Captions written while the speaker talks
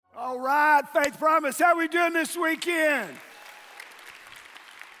All right, Faith Promise, how we doing this weekend?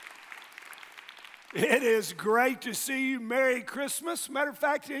 It is great to see you. Merry Christmas. Matter of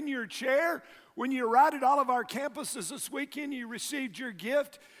fact, in your chair, when you arrived at all of our campuses this weekend, you received your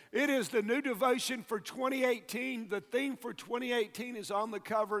gift. It is the new devotion for 2018. The theme for 2018 is on the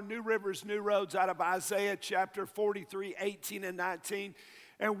cover, New Rivers, New Roads, out of Isaiah chapter 43, 18 and 19.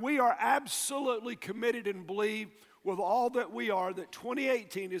 And we are absolutely committed and believe with all that we are that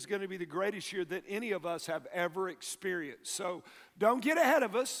 2018 is going to be the greatest year that any of us have ever experienced. So don't get ahead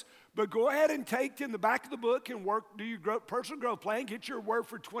of us, but go ahead and take in the back of the book and do your personal growth plan. Get your word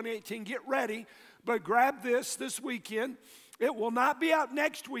for 2018. Get ready, but grab this weekend. It will not be out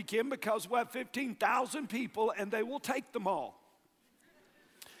next weekend because we'll have 15,000 people and they will take them all.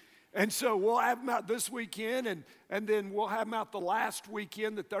 And so we'll have them out this weekend, and then we'll have them out the last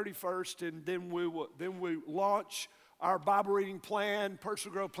weekend, the 31st, and then we launch our Bible reading plan,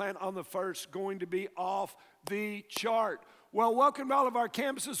 personal growth plan on the 1st, going to be off the chart. Well, welcome to all of our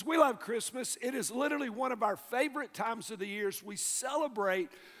campuses. We love Christmas. It is literally one of our favorite times of the years. We celebrate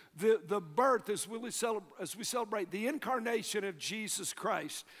the birth as we celebrate the incarnation of Jesus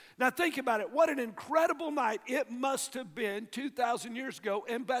Christ. Now think about it. What an incredible night it must have been 2,000 years ago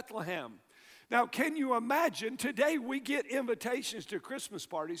in Bethlehem. Now can you imagine, today we get invitations to Christmas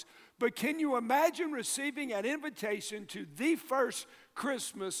parties, but can you imagine receiving an invitation to the first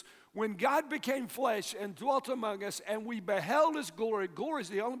Christmas when God became flesh and dwelt among us and we beheld His glory? Glory is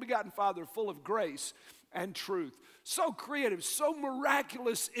the only begotten Father, full of grace and truth. So creative, so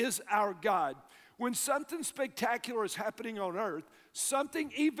miraculous is our God. When something spectacular is happening on earth,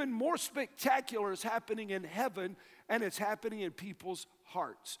 something even more spectacular is happening in heaven, and it's happening in people's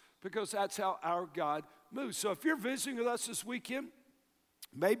hearts, because that's how our God moves. So if you're visiting with us this weekend,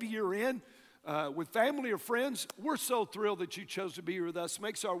 maybe you're in with family or friends, we're so thrilled that you chose to be here with us. It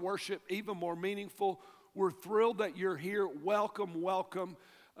makes our worship even more meaningful. We're thrilled that you're here. Welcome, welcome.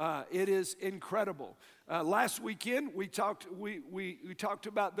 It is incredible. Last weekend, we talked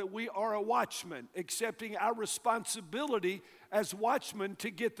about that we are a watchman, accepting our responsibility as watchmen to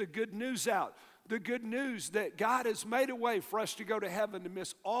get the good news out. The good news that God has made a way for us to go to heaven, to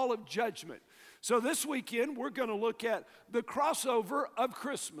miss all of judgment. So this weekend, we're going to look at the crossover of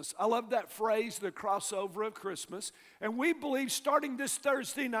Christmas. I love that phrase, the crossover of Christmas. And we believe starting this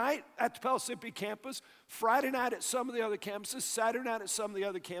Thursday night at the Pellissippi campus, Friday night at some of the other campuses, Saturday night at some of the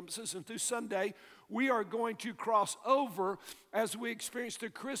other campuses, and through Sunday, we are going to cross over as we experience the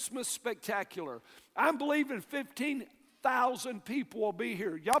Christmas spectacular. I'm believing 15,000 people will be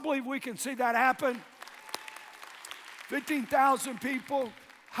here. Y'all believe we can see that happen? 15,000 people.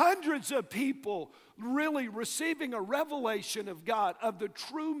 Hundreds of people really receiving a revelation of God, of the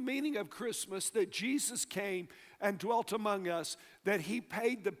true meaning of Christmas, that Jesus came and dwelt among us, that He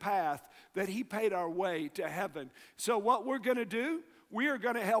paid the path, that He paid our way to heaven. So what we're going to do, we are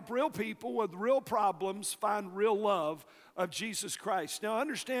going to help real people with real problems find real love of Jesus Christ. Now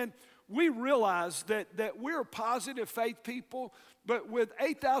understand, we realize that we're positive faith people, but with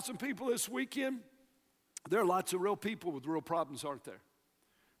 8,000 people this weekend, there are lots of real people with real problems, aren't there?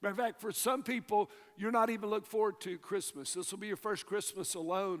 Matter of fact, for some people, you're not even looking forward to Christmas. This will be your first Christmas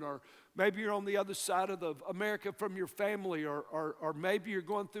alone, or maybe you're on the other side of America from your family, or maybe you're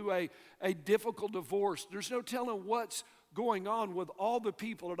going through a difficult divorce. There's no telling what's going on with all the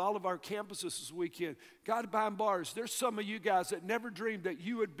people at all of our campuses this weekend. God behind bars, there's some of you guys that never dreamed that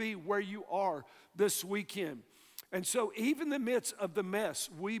you would be where you are this weekend. And so even in the midst of the mess,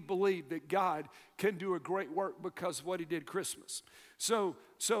 we believe that God can do a great work because of what He did Christmas. So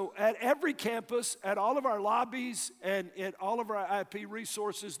at every campus, at all of our lobbies, and at all of our IP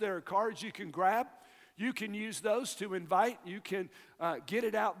resources, there are cards you can grab. You can use those to invite. You can get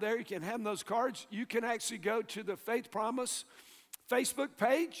it out there. You can have those cards. You can actually go to the Faith Promise Facebook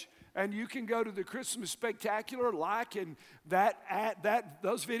page, and you can go to the Christmas Spectacular, and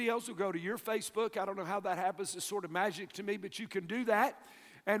those videos will go to your Facebook. I don't know how that happens. It's sort of magic to me, but you can do that.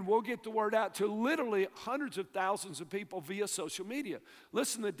 And we'll get the word out to literally hundreds of thousands of people via social media.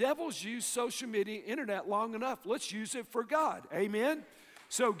 Listen, the devil's used social media, internet long enough. Let's use it for God. Amen?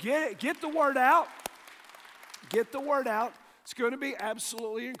 So get the word out. Get the word out. It's going to be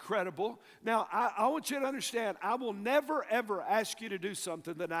absolutely incredible. Now, I want you to understand, I will never, ever ask you to do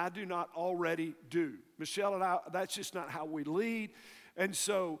something that I do not already do. Michelle and I, that's just not how we lead. And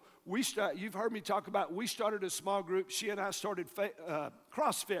so you've heard me talk about, we started a small group. She and I started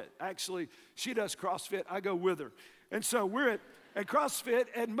CrossFit. Actually, she does CrossFit. I go with her. And so we're at CrossFit,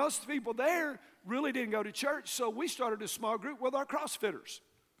 and most people there really didn't go to church. So we started a small group with our CrossFitters.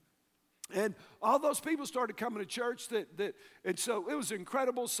 And all those people started coming to church, and so it was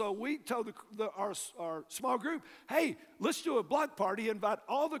incredible. So we told our small group, hey, let's do a block party, invite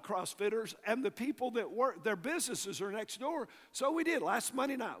all the CrossFitters and the people that work, their businesses are next door. So we did. Last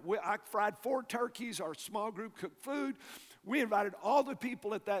Monday night, I fried 4 turkeys. Our small group cooked food. We invited all the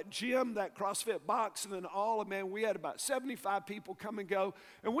people at that gym, that CrossFit box, and then we had about 75 people come and go.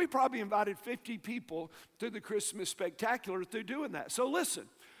 And we probably invited 50 people to the Christmas Spectacular through doing that. So listen.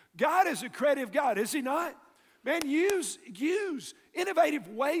 God is a creative God, is he not? Man, use innovative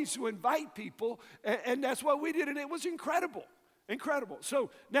ways to invite people, and that's what we did, and it was incredible, incredible. So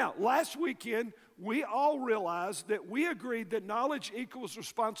now, last weekend, we all realized that we agreed that knowledge equals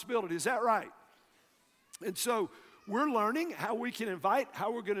responsibility. Is that right? And so we're learning how we can invite,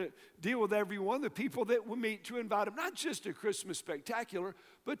 how we're going to deal with everyone, the people that we meet, to invite them, not just to Christmas Spectacular,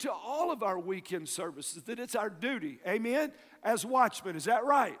 but to all of our weekend services, that it's our duty, amen, as watchmen. Is that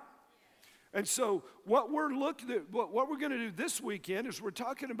right? And so what we're looking at, what we're going to do this weekend is we're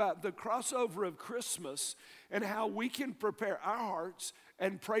talking about the crossover of Christmas and how we can prepare our hearts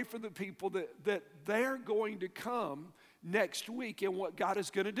and pray for the people that they're going to come next week and what God is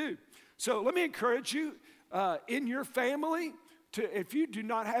going to do. So let me encourage you, in your family, if you do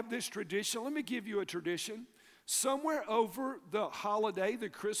not have this tradition, let me give you a tradition. Somewhere over the holiday, the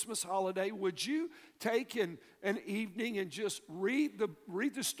Christmas holiday, would you take an evening and just read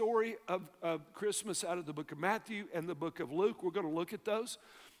the story of Christmas out of the book of Matthew and the book of Luke? We're going to look at those.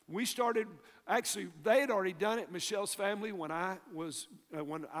 We started, actually, they had already done it, Michelle's family, when I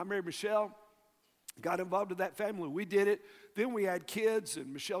married Michelle, got involved in that family. We did it. Then we had kids,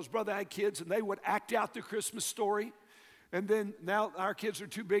 and Michelle's brother had kids, and they would act out the Christmas story. And then now our kids are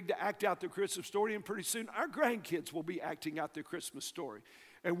too big to act out the Christmas story, and pretty soon our grandkids will be acting out the Christmas story.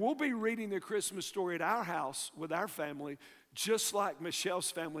 And we'll be reading the Christmas story at our house with our family, just like Michelle's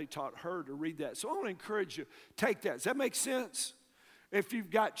family taught her to read that. So I want to encourage you, take that. Does that make sense? If you've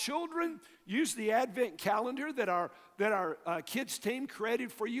got children, use the Advent calendar that our kids team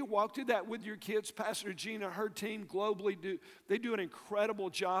created for you. Walk through that with your kids. Pastor Gina, her team globally, they do an incredible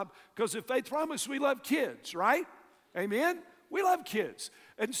job, because at Faith Promise, we love kids, right? Amen? We love kids.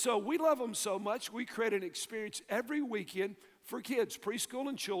 And so we love them so much, we create an experience every weekend for kids, preschool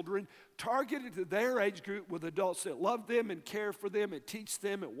and children, targeted to their age group with adults that love them and care for them and teach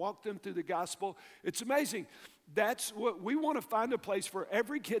them and walk them through the gospel. It's amazing. That's what we want to find, a place for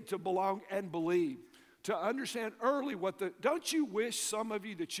every kid to belong and believe, to understand early don't you wish, some of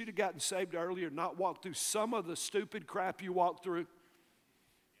you, that you'd have gotten saved earlier and not walked through some of the stupid crap you walked through?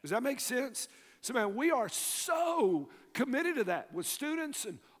 Does that make sense? So, man, we are so committed to that with students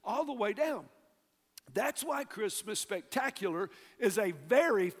and all the way down. That's why Christmas Spectacular is a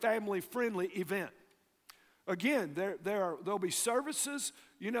very family-friendly event. Again, there'll be services.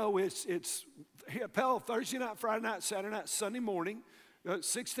 You know, it's Appel Thursday night, Friday night, Saturday night, Sunday morning,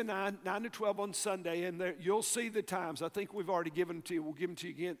 6 to 9, 9 to 12 on Sunday, and you'll see the times. I think we've already given them to you. We'll give them to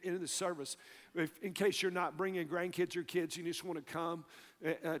you again in the service. In case you're not bringing grandkids or kids, you just want to come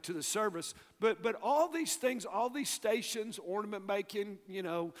to the service. But all these things, all these stations, ornament making,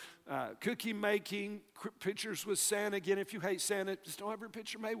 cookie making, pictures with Santa. Again, if you hate Santa, just don't have your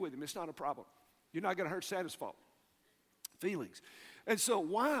picture made with him. It's not a problem. You're not going to hurt Santa's feelings. And so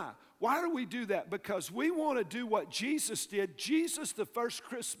why? Why do we do that? Because we want to do what Jesus did. Jesus, the first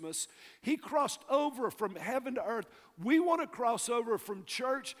Christmas, he crossed over from heaven to earth. We want to cross over from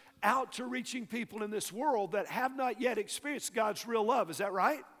church out to reaching people in this world that have not yet experienced God's real love. Is that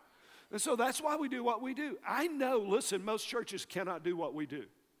right? And so that's why we do what we do. I know, listen, most churches cannot do what we do.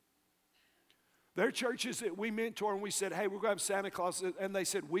 There are churches that we mentor and we said, hey, we're going to have Santa Claus, and they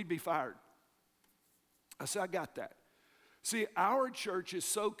said, we'd be fired. I said, I got that. See, our church is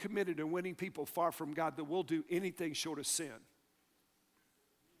so committed to winning people far from God that we'll do anything short of sin.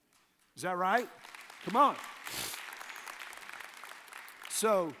 Is that right? Come on.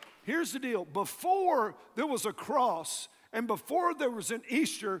 So here's the deal. Before there was a cross and before there was an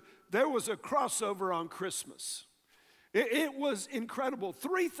Easter, there was a crossover on Christmas. It was incredible.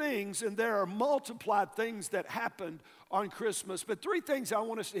 3 things, and there are multiplied things that happened on Christmas, but 3 things I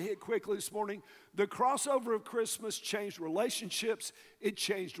want us to hit quickly this morning. The crossover of Christmas changed relationships, it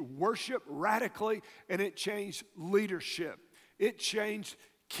changed worship radically, and it changed leadership. It changed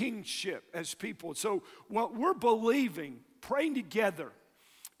kingship as people. So what we're believing, praying together,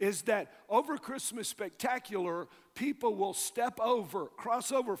 is that over Christmas Spectacular, people will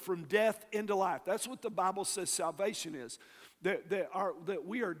cross over from death into life. That's what the Bible says salvation is. That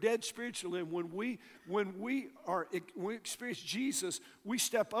we are dead spiritually, and when we experience Jesus, we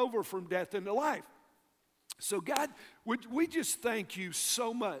step over from death into life. So God, we just thank you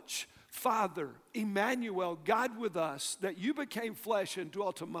so much Father, Emmanuel, God with us, that you became flesh and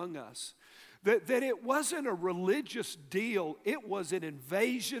dwelt among us. That it wasn't a religious deal, it was an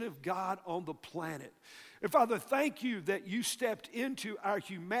invasion of God on the planet. And Father, thank you that you stepped into our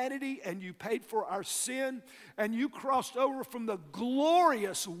humanity and you paid for our sin and you crossed over from the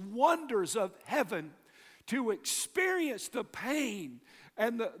glorious wonders of heaven to experience the pain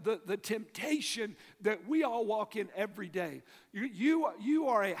and the temptation that we all walk in every day. You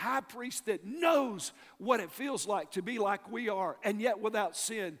are a high priest that knows what it feels like to be like we are, and yet without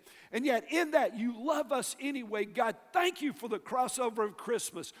sin. And yet in that you love us anyway. God, thank you for the crossover of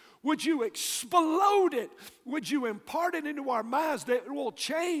Christmas. Would you explode it? Would you impart it into our minds that it will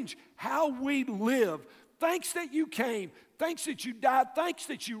change how we live? Thanks that you came. Thanks that you died. Thanks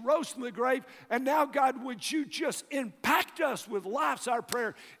that you rose from the grave. And now, God, would you just impact us with life's our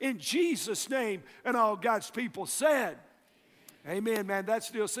prayer in Jesus' name. And all God's people said, amen, man. That's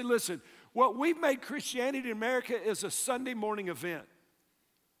the deal. See, listen, what we've made Christianity in America is a Sunday morning event.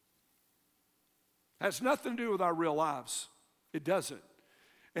 Has nothing to do with our real lives. It doesn't.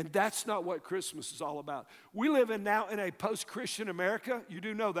 And that's not what Christmas is all about. We live now in a post-Christian America. You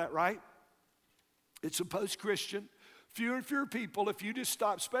do know that, right? It's a post-Christian. Fewer and fewer people, if you just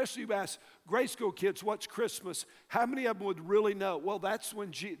stop, especially you ask grade school kids, what's Christmas? How many of them would really know? Well, that's when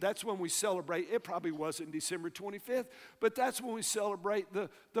we celebrate. It probably wasn't December 25th, but that's when we celebrate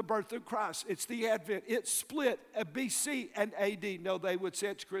the birth of Christ. It's the Advent. It's split BC and AD. No, they would say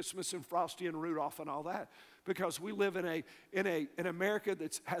it's Christmas and Frosty and Rudolph and all that because we live in an America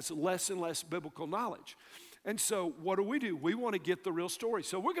that has less and less biblical knowledge. And so what do? We want to get the real story.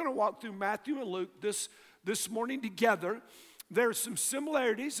 So we're going to walk through Matthew and Luke this morning together. There's some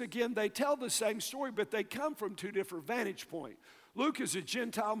similarities. Again, they tell the same story, but they come from two different vantage points. Luke is a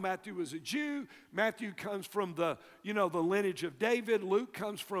Gentile. Matthew is a Jew. Matthew comes from the lineage of David. Luke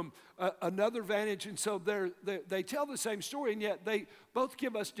comes from another vantage. And so they tell the same story, and yet they both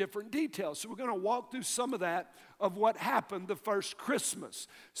give us different details. So we're going to walk through some of that, of what happened the first Christmas.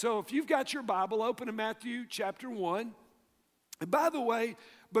 So if you've got your Bible, open to Matthew chapter 1. And by the way,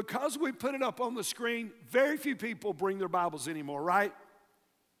 because we put it up on the screen, very few people bring their Bibles anymore, right?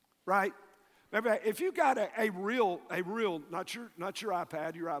 Right? If you got a real, not your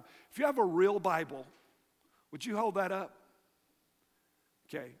iPad, if you have a real Bible, would you hold that up?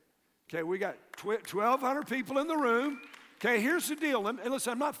 Okay, we got 1,200 people in the room. Okay, here's the deal. And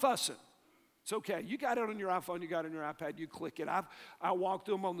listen, I'm not fussing. It's okay. You got it on your iPhone, you got it on your iPad, you click it. I walk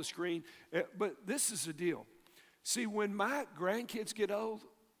through them on the screen. But this is the deal. See, when my grandkids get old,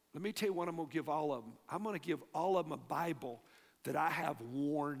 let me tell you what I'm going to give all of them. I'm going to give all of them a Bible that I have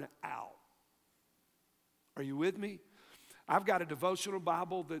worn out. Are you with me? I've got a devotional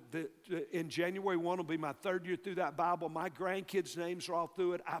Bible that in January 1 will be my third year through that Bible. My grandkids' names are all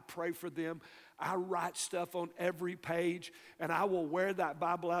through it. I pray for them. I write stuff on every page, and I will wear that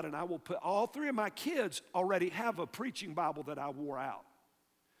Bible out, and I will put all three of my kids already have a preaching Bible that I wore out.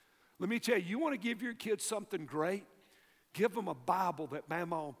 Let me tell you, you want to give your kids something great? Give them a Bible that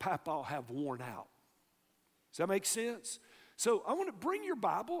Mama and Papa have worn out. Does that make sense? So I want to bring your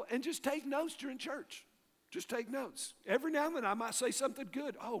Bible and just take notes during church. Just take notes. Every now and then I might say something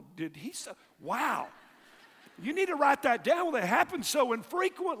good. Oh, did he say? Wow. You need to write that down. It happens so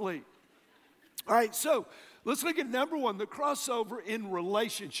infrequently. All right, so let's look at number one, the crossover in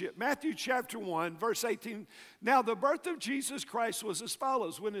relationship. Matthew chapter 1, verse 18. Now the birth of Jesus Christ was as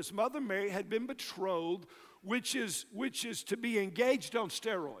follows. When his mother Mary had been betrothed, which is to be engaged on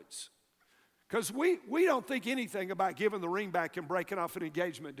steroids. Because we don't think anything about giving the ring back and breaking off an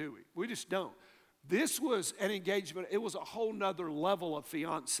engagement, do we? We just don't. This was an engagement. It was a whole nother level of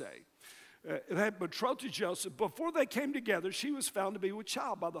fiance. They had betrothed to Joseph. Before they came together, she was found to be with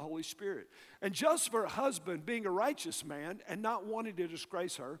child by the Holy Spirit. And Joseph, her husband, being a righteous man and not wanting to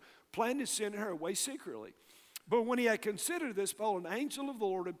disgrace her, planned to send her away secretly. But when he had considered this, behold, an angel of the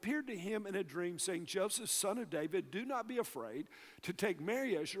Lord appeared to him in a dream, saying, Joseph, son of David, do not be afraid to take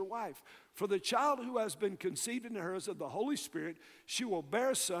Mary as your wife. For the child who has been conceived in her is of the Holy Spirit. She will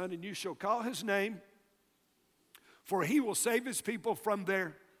bear a son, and you shall call his name, for he will save his people from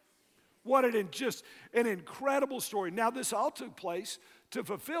their. What just an incredible story. Now, this all took place to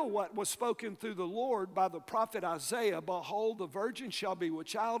fulfill what was spoken through the Lord by the prophet Isaiah. Behold, the virgin shall be with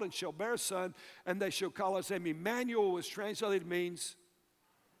child and shall bear a son, and they shall call his name Emmanuel, which translated means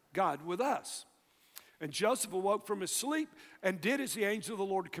God with us. And Joseph awoke from his sleep and did as the angel of the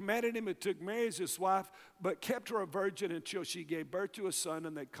Lord commanded him, and took Mary as his wife, but kept her a virgin until she gave birth to a son,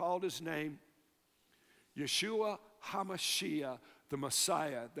 and they called his name Yeshua HaMashiach, the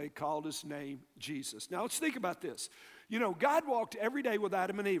Messiah. They called his name Jesus. Now let's think about this. You know, God walked every day with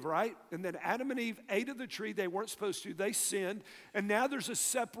Adam and Eve, right? And then Adam and Eve ate of the tree they weren't supposed to. They sinned. And now there's a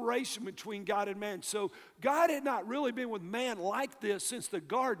separation between God and man. So God had not really been with man like this since the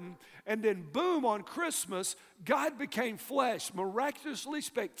garden. And then boom, on Christmas, God became flesh. Miraculously,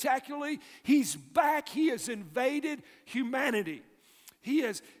 spectacularly, He's back. He has invaded humanity. He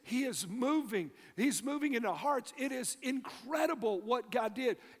is moving. He's moving into hearts. It is incredible what God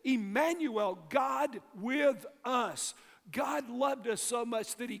did. Emmanuel, God with us. God loved us so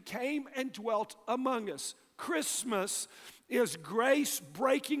much that He came and dwelt among us. Christmas is grace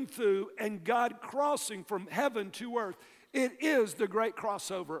breaking through and God crossing from heaven to earth. It is the great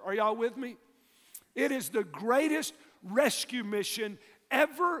crossover. Are y'all with me? It is the greatest rescue mission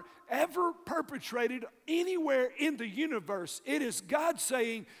ever perpetrated anywhere in the universe. It is God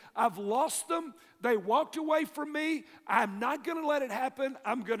saying, I've lost them. They walked away from me. I'm not going to let it happen.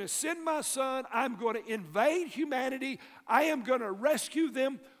 I'm going to send my son. I'm going to invade humanity. I am going to rescue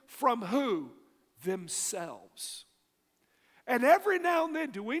them from who? Themselves. And every now and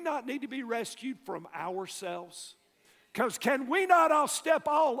then, do we not need to be rescued from ourselves? Because can we not all step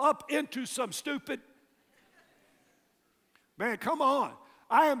all up into some stupid? Man, come on.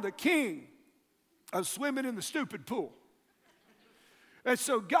 I am the king of swimming in the stupid pool. And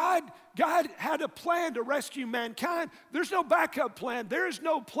so God had a plan to rescue mankind. There's no backup plan. There is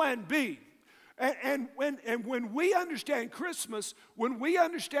no plan B. And when we understand Christmas, when we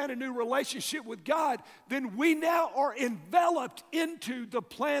understand a new relationship with God, then we now are enveloped into the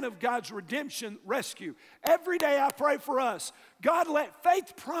plan of God's redemption rescue. Every day I pray for us. God, let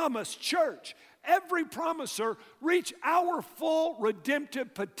Faith Promise Church, every promiser, reach our full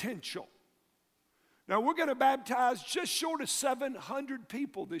redemptive potential. Now, we're going to baptize just short of 700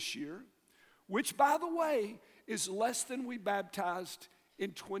 people this year, which, by the way, is less than we baptized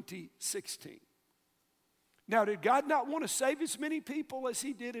in 2016. Now, did God not want to save as many people as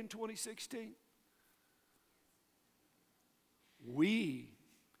He did in 2016? We,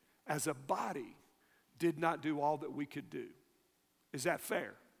 as a body, did not do all that we could do. Is that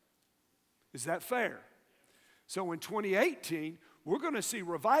fair? Is that fair? So in 2018, we're going to see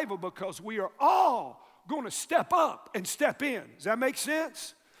revival because we are all going to step up and step in. Does that make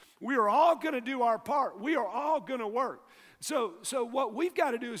sense? We are all going to do our part. We are all going to work. So what we've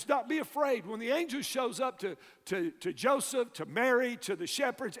got to do is not be afraid. When the angel shows up to Joseph, to Mary, to the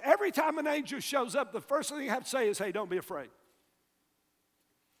shepherds, every time an angel shows up, the first thing you have to say is, hey, don't be afraid.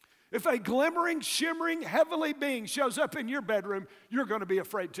 If a glimmering, shimmering, heavenly being shows up in your bedroom, you're going to be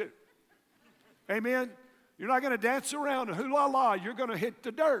afraid too. Amen? You're not going to dance around and hoo-la-la. You're going to hit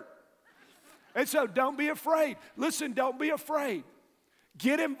the dirt. And so don't be afraid. Listen, don't be afraid.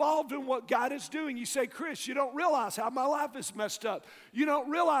 Get involved in what God is doing. You say, Chris, you don't realize how my life is messed up. You don't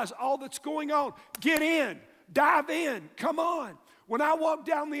realize all that's going on. Get in. Dive in. Come on. When I walked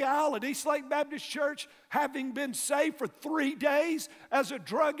down the aisle at East Lake Baptist Church, having been saved for 3 days as a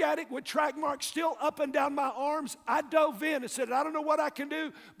drug addict with track marks still up and down my arms, I dove in and said, I don't know what I can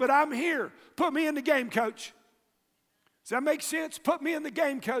do, but I'm here. Put me in the game, coach. Does that make sense? Put me in the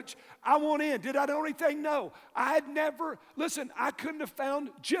game, coach. I want in. Did I know anything? No. I couldn't have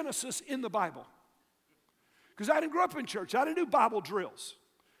found Genesis in the Bible because I didn't grow up in church. I didn't do Bible drills.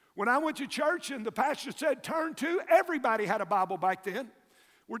 When I went to church and the pastor said, turn to, everybody had a Bible back then.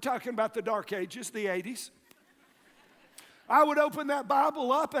 We're talking about the dark ages, the 80s. I would open that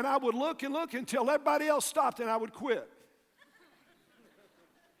Bible up and I would look and look until everybody else stopped and I would quit.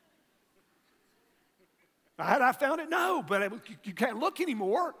 Had I found it? No, but you can't look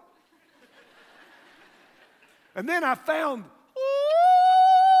anymore. And then I found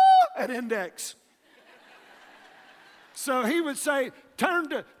an index. So he would say, turn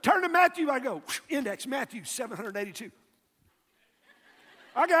to Matthew. I go, index, Matthew 782.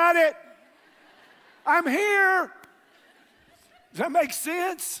 I got it. I'm here. Does that make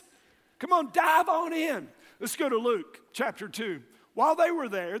sense? Come on, dive on in. Let's go to Luke chapter 2. While they were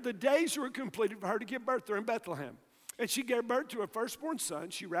there, the days were completed for her to give birth there in Bethlehem. And she gave birth to her firstborn son.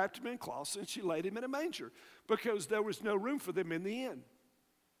 She wrapped him in cloths and she laid him in a manger because there was no room for them in the inn.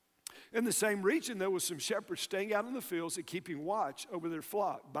 In the same region, there was some shepherds staying out in the fields and keeping watch over their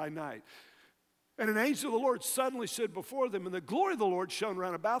flock by night. And an angel of the Lord suddenly stood before them, and the glory of the Lord shone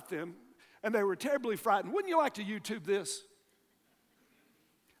round about them, and they were terribly frightened. Wouldn't you like to YouTube this?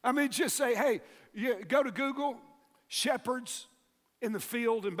 I mean, just say, hey, go to Google, shepherds in the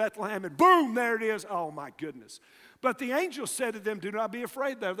field in Bethlehem, and boom, there it is. Oh, my goodness. But the angel said to them, do not be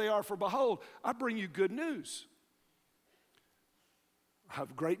afraid. There they are, for behold, I bring you good news.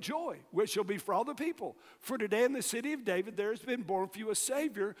 of great joy, which shall be for all the people. For today in the city of David there has been born for you a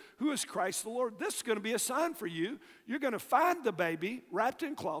Savior, who is Christ the Lord. This is going to be a sign for you. You're going to find the baby wrapped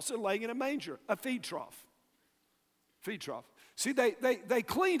in cloths and laying in a manger, a feed trough. Feed trough. See, they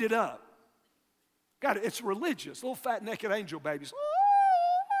cleaned it up. God, it's religious. Little fat naked angel babies.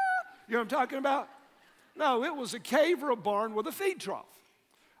 You know what I'm talking about? No, it was a cave or a barn with a feed trough.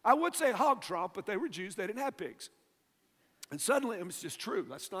 I would say hog trough, but they were Jews. They didn't have pigs. And suddenly, it was just true.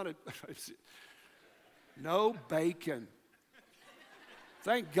 That's not no bacon.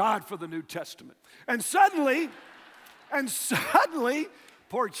 Thank God for the New Testament. And suddenly,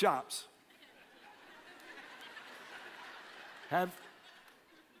 pork chops. Have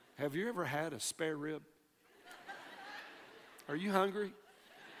you ever had a spare rib? Are you hungry?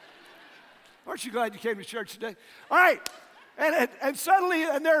 Aren't you glad you came to church today? All right. And suddenly,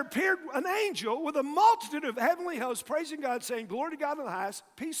 there appeared an angel with a multitude of heavenly hosts praising God, saying, Glory to God in the highest,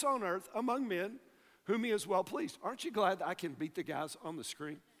 peace on earth among men, whom he is well pleased. Aren't you glad that I can beat the guys on the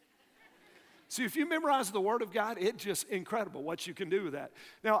screen? See, if you memorize the Word of God, it's just incredible what you can do with that.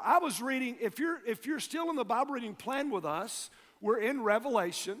 Now, I was reading, if you're still in the Bible reading plan with us, we're in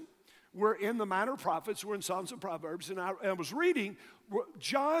Revelation. We're in the Minor Prophets. We're in Psalms and Proverbs. And I was reading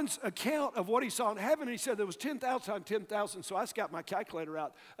John's account of what he saw in heaven. And he said there was 10,000 on 10,000. So I just got my calculator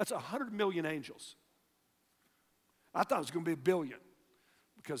out. That's 100 million angels. I thought it was going to be a billion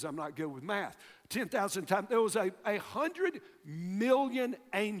because I'm not good with math. 10,000 times. There was 100 million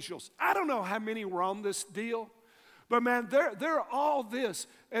angels. I don't know how many were on this deal. But man, they're all this,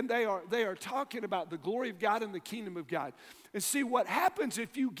 and they are talking about the glory of God and the kingdom of God. And see, what happens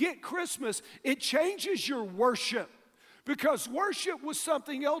if you get Christmas, it changes your worship. Because worship was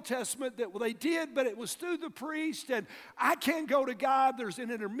something Old Testament that they did, but it was through the priest, and I can't go to God. There's an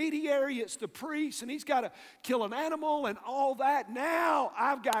intermediary, it's the priest, and he's got to kill an animal and all that. Now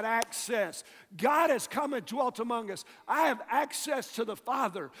I've got access. God has come and dwelt among us. I have access to the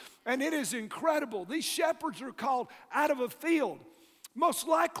Father, and it is incredible. These shepherds are called out of a field. Most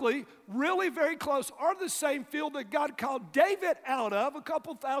likely, really very close, are the same field that God called David out of a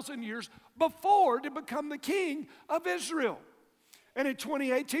couple thousand years before to become the king of Israel. And in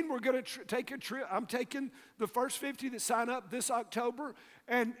 2018, we're going to take a trip. I'm taking the first 50 that sign up this October,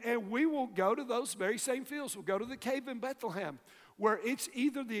 and we will go to those very same fields. We'll go to the cave in Bethlehem, where it's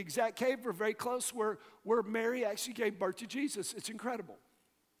either the exact cave or very close where Mary actually gave birth to Jesus. It's incredible.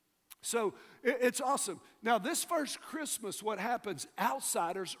 So it's awesome. Now, this first Christmas, what happens?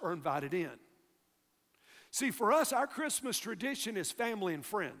 Outsiders are invited in. See, for us, our Christmas tradition is family and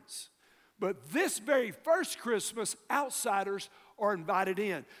friends. But this very first Christmas, outsiders are invited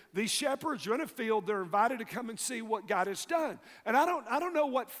in. These shepherds are in a field. They're invited to come and see what God has done. And I don't know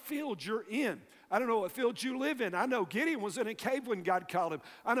what field you're in. I don't know what field you live in. I know Gideon was in a cave when God called him.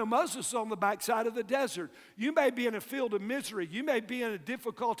 I know Moses was on the backside of the desert. You may be in a field of misery. You may be in a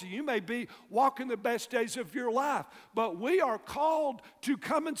difficulty. You may be walking the best days of your life. But we are called to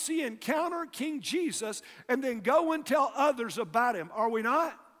come and see, encounter King Jesus, and then go and tell others about him. Are we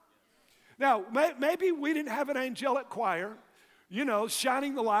not? Now, maybe we didn't have an angelic choir,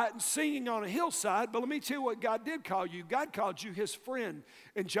 shining the light and singing on a hillside, but let me tell you what God did call you. God called you his friend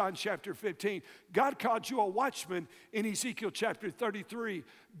in John chapter 15. God called you a watchman in Ezekiel chapter 33.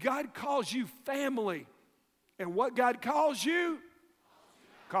 God calls you family. And what God calls you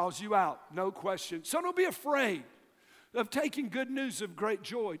out, no question. So don't be afraid of taking good news of great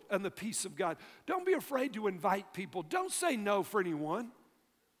joy and the peace of God. Don't be afraid to invite people. Don't say no for anyone.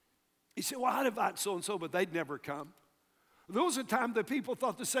 You say, well, I'd invite so-and-so, but they'd never come. There was a time that people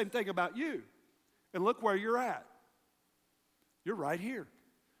thought the same thing about you. And look where you're at. You're right here.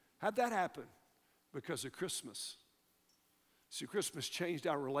 How'd that happen? Because of Christmas. See, Christmas changed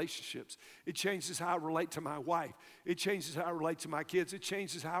our relationships. It changes how I relate to my wife. It changes how I relate to my kids. It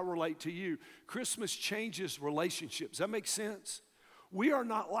changes how I relate to you. Christmas changes relationships. Does that make sense? We are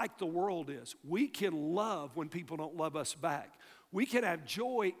not like the world is. We can love when people don't love us back. We can have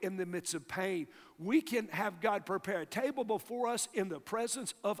joy in the midst of pain. We can have God prepare a table before us in the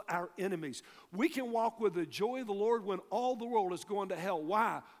presence of our enemies. We can walk with the joy of the Lord when all the world is going to hell.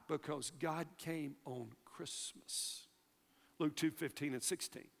 Why? Because God came on Christmas. Luke 2:15 and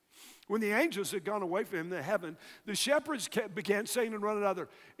 16. When the angels had gone away from him to heaven, the shepherds began saying to one another.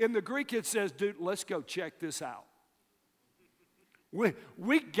 In the Greek it says, dude, let's go check this out.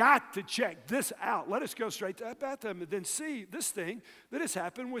 We got to check this out. Let us go straight to Bethlehem and then see this thing that has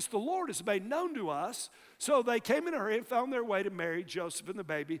happened, which the Lord has made known to us. So they came in a hurry and found their way to Mary, Joseph, and the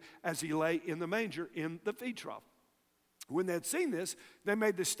baby as he lay in the manger in the feed trough. When they had seen this, they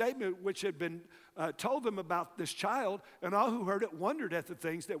made the statement which had been told them about this child, and all who heard it wondered at the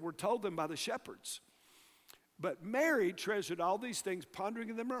things that were told them by the shepherds. But Mary treasured all these things,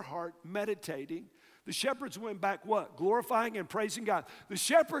 pondering them in her heart, meditating. The shepherds went back what? Glorifying and praising God. The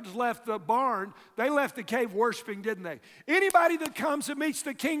shepherds left the barn. They left the cave worshiping, didn't they? Anybody that comes and meets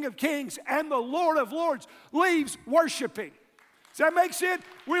the King of Kings and the Lord of Lords leaves worshiping. Does that make sense?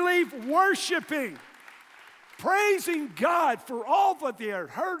 We leave worshiping, praising God for all that they had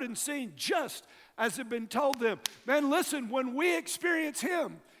heard and seen, just as had been told them. Man, listen, when we experience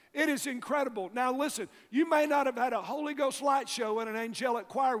Him, it is incredible. Now listen, you may not have had a Holy Ghost light show and an angelic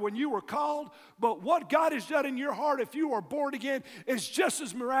choir when you were called, but what God has done in your heart if you are born again is just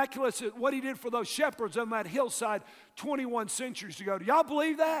as miraculous as what He did for those shepherds on that hillside 21 centuries ago. Do y'all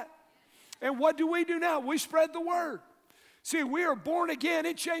believe that? And what do we do now? We spread the word. See, we are born again.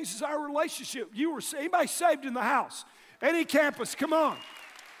 It changes our relationship. Anybody saved in the house? Any campus, come on.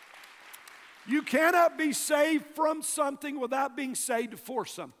 You cannot be saved from something without being saved for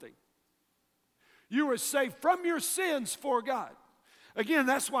something. You are saved from your sins for God. Again,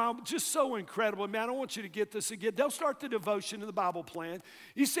 that's why I'm just so incredible. Man, I don't want you to get this again. They'll start the devotion in the Bible plan.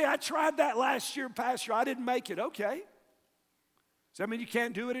 You say, I tried that last year, Pastor. I didn't make it. Okay. Does that mean you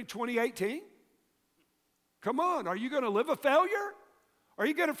can't do it in 2018? Come on. Are you going to live a failure? Are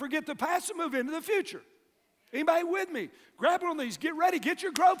you going to forget the past and move into the future? Anybody with me? Grab one of these. Get ready. Get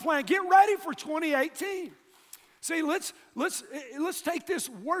your growth plan. Get ready for 2018. See, let's take this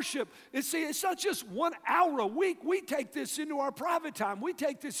worship. It's not just 1 hour a week. We take this into our private time. We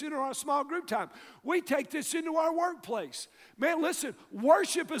take this into our small group time. We take this into our workplace. Man, listen,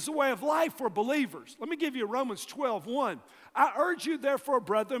 worship is the way of life for believers. Let me give you Romans 12:1. I urge you, therefore,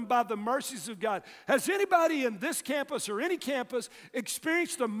 brethren, by the mercies of God. Has anybody in this campus or any campus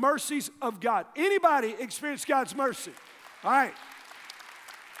experienced the mercies of God? Anybody experienced God's mercy? All right.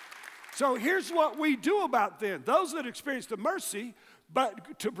 So here's what we do about then. Those that experience the mercy,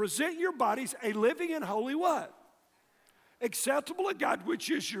 but to present your bodies a living and holy what? Acceptable to God,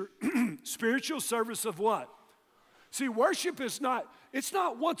 which is your spiritual service of what? See, worship is it's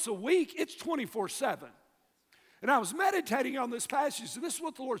not once a week, it's 24/7. And I was meditating on this passage, and this is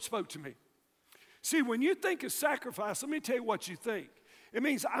what the Lord spoke to me. See, when you think of sacrifice, let me tell you what you think. It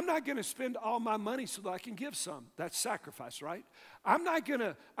means I'm not going to spend all my money so that I can give some. That's sacrifice, right? I'm going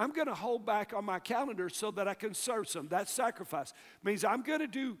to hold back on my calendar so that I can serve some. That's sacrifice. It means I'm going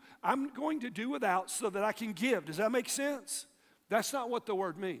to do without so that I can give. Does that make sense? That's not what the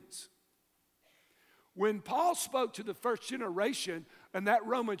word means. When Paul spoke to the first generation and that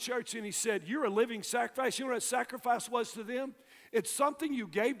Roman church, and he said, you're a living sacrifice. You know what sacrifice was to them? It's something you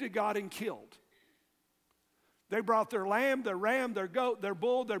gave to God and killed. They brought their lamb, their ram, their goat, their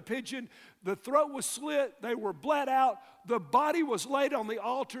bull, their pigeon. The throat was slit. They were bled out. The body was laid on the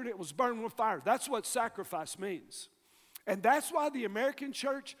altar, and it was burned with fire. That's what sacrifice means. And that's why the American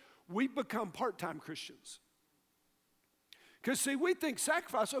church, we become part-time Christians. Because, see, we think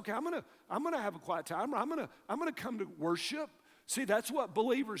sacrifice, okay, I'm gonna have a quiet time, or I'm gonna come to worship. See, that's what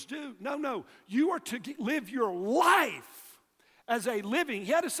believers do. No, you are to live your life as a living,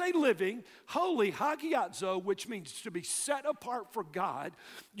 he had to say living, holy, hagiazo, which means to be set apart for God.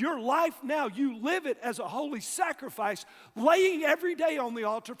 Your life now, you live it as a holy sacrifice, laying every day on the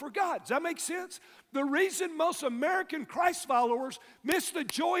altar for God. Does that make sense? The reason most American Christ followers miss the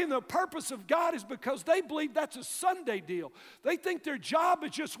joy and the purpose of God is because they believe that's a Sunday deal. They think their job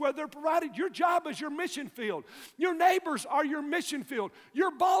is just where they're provided. Your job is your mission field. Your neighbors are your mission field.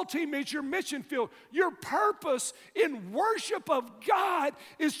 Your ball team is your mission field. Your purpose in worship of God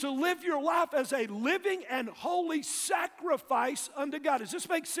is to live your life as a living and holy sacrifice unto God. Does this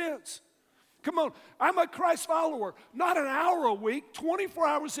make sense? Come on, I'm a Christ follower, not an hour a week, 24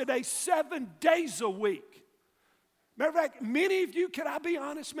 hours a day, 7 days a week. Matter of fact, many of you, can I be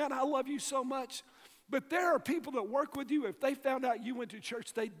honest, man, I love you so much, but there are people that work with you, if they found out you went to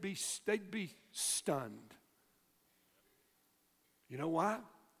church, they'd be stunned. You know why?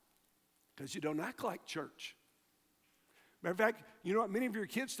 Because you don't act like church. Matter of fact, you know what many of your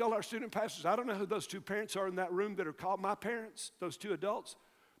kids tell our student pastors? I don't know who those two parents are in that room that are called my parents, those two adults.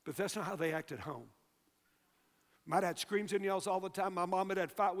 But that's not how they act at home. My dad screams and yells all the time. My mom and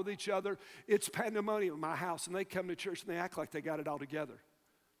dad fight with each other. It's pandemonium in my house, and they come to church and they act like they got it all together.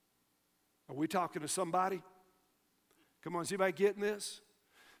 Are we talking to somebody? Come on, is anybody getting this?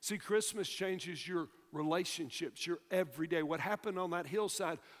 See, Christmas changes your relationships, your everyday. What happened on that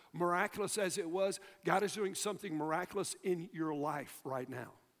hillside, miraculous as it was, God is doing something miraculous in your life right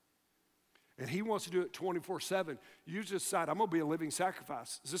now. And he wants to do it 24/7. You just decide, I'm going to be a living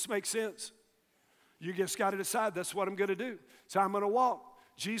sacrifice. Does this make sense? You just got to decide, that's what I'm going to do. So I'm going to walk.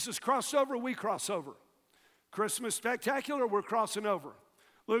 Jesus crossed over, we cross over. Christmas spectacular, we're crossing over.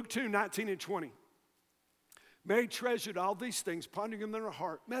 Luke 2, 19 and 20. Mary treasured all these things, pondering them in her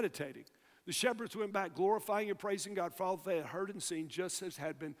heart, meditating. The shepherds went back, glorifying and praising God for all that they had heard and seen, just as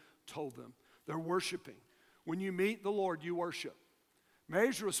had been told them. They're worshiping. When you meet the Lord, you worship.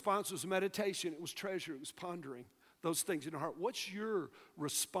 Mary's response was meditation. It was treasure. It was pondering those things in her heart. What's your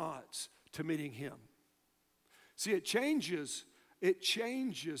response to meeting him? See, it changes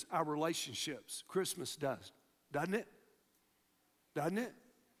our relationships. Christmas does, doesn't it? Doesn't it?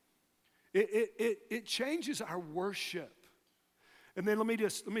 It changes our worship. And then let me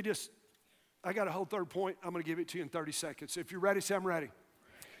just, I got a whole third point. I'm going to give it to you in 30 seconds. If you're ready, say I'm ready.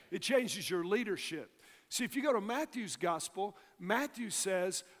 It changes your leadership. See, if you go to Matthew's gospel, Matthew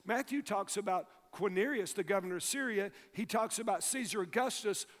talks about Quirinius, the governor of Syria. He talks about Caesar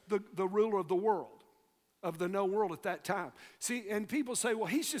Augustus, the ruler of the world, of the known world at that time. See, and people say, well,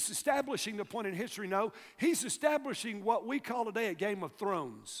 he's just establishing the point in history. No, he's establishing what we call today a Game of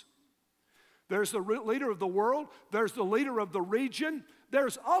Thrones. There's the leader of the world. There's the leader of the region.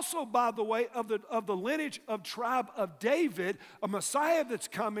 There's also, by the way, of the lineage of tribe of David, a Messiah that's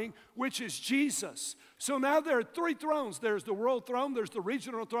coming, which is Jesus. So now there are three thrones. There's the world throne, there's the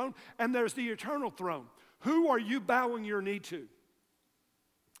regional throne, and there's the eternal throne. Who are you bowing your knee to?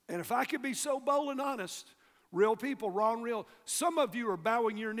 And if I could be so bold and honest, real people, raw and real, some of you are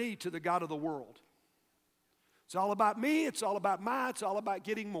bowing your knee to the God of the world. It's all about me, it's all about it's all about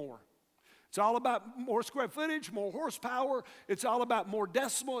getting more. It's all about more square footage, more horsepower. It's all about more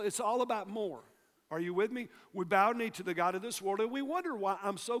decimal. It's all about more. Are you with me? We bow our knee to the God of this world, and we wonder why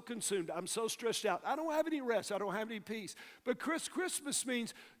I'm so consumed. I'm so stressed out. I don't have any rest. I don't have any peace. But Christmas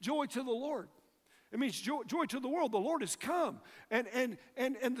means joy to the Lord. It means joy to the world. The Lord has come. And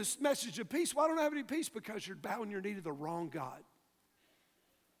this message of peace, why don't I have any peace? Because you're bowing your knee to the wrong God.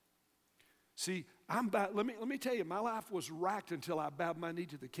 See, let me tell you, my life was racked until I bowed my knee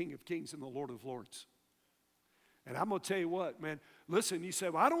to the King of Kings and the Lord of Lords. And I'm going to tell you what, man, listen, you say,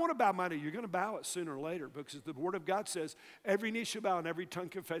 well, I don't want to bow my knee. You're going to bow it sooner or later because the Word of God says every knee shall bow and every tongue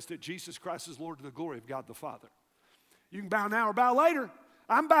confess that Jesus Christ is Lord to the glory of God the Father. You can bow now or bow later.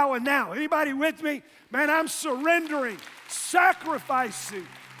 I'm bowing now. Anybody with me? Man, I'm surrendering, sacrificing,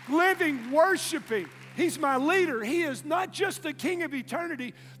 living, worshiping. He's my leader. He is not just the King of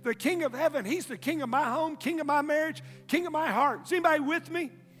eternity, the King of heaven. He's the King of my home, King of my marriage, King of my heart. Is anybody with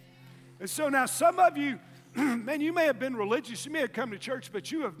me? And so now some of you, man, you may have been religious. You may have come to church, but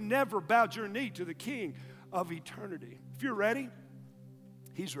you have never bowed your knee to the King of eternity. If you're ready,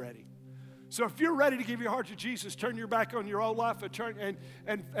 he's ready. So if you're ready to give your heart to Jesus, turn your back on your old life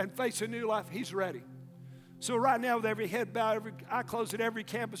and face a new life, he's ready. So right now, with every head bowed, every eye closed at every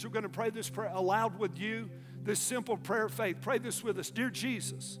campus, we're going to pray this prayer aloud with you, this simple prayer of faith. Pray this with us. Dear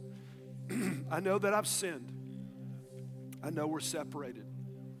Jesus, I know that I've sinned. I know we're separated.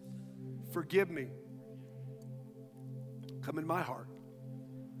 Forgive me. Come in my heart.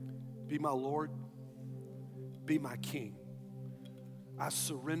 Be my Lord. Be my King. I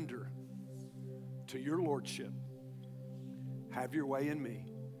surrender to your lordship. Have your way in me.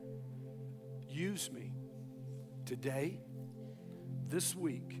 Use me. Today, this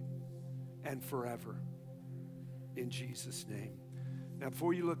week, and forever. In Jesus' name. Now,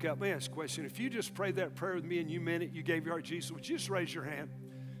 before you look up, let me ask a question. If you just prayed that prayer with me and you meant it, you gave your heart to Jesus, would you just raise your hand?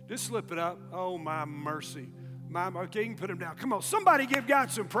 Just slip it up. Oh, my mercy. Okay, you can put him down. Come on, somebody give God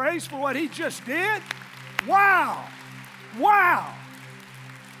some praise for what he just did. Wow. Wow.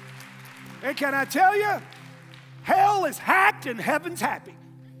 And can I tell you, hell is hacked and heaven's happy.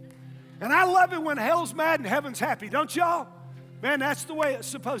 And I love it when hell's mad and heaven's happy, don't y'all? Man, that's the way it's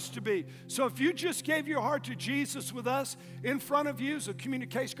supposed to be. So if you just gave your heart to Jesus with us, in front of you is a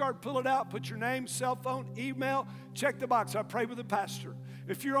communication card. Pull it out, put your name, cell phone, email, check the box. I pray with the pastor.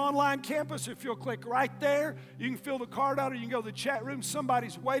 If you're online campus, if you'll click right there, you can fill the card out or you can go to the chat room.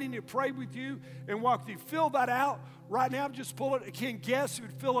 Somebody's waiting to pray with you and walk with you. Fill that out. Right now, just pull it. Again, guess who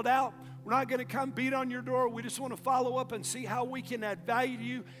would fill it out. We're not going to come beat on your door. We just want to follow up and see how we can add value to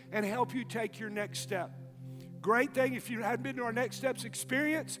you and help you take your next step. Great thing, if you hadn't been to our Next Steps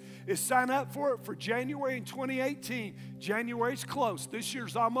experience, is sign up for it for January in 2018. January's close. This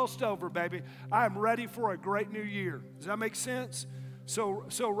year's almost over, baby. I am ready for a great new year. Does that make sense? So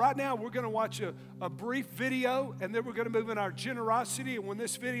right now, we're going to watch a brief video, and then we're going to move in our generosity. And when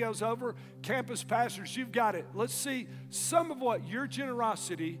this video's over, campus pastors, you've got it. Let's see some of what your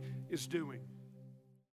generosity is doing.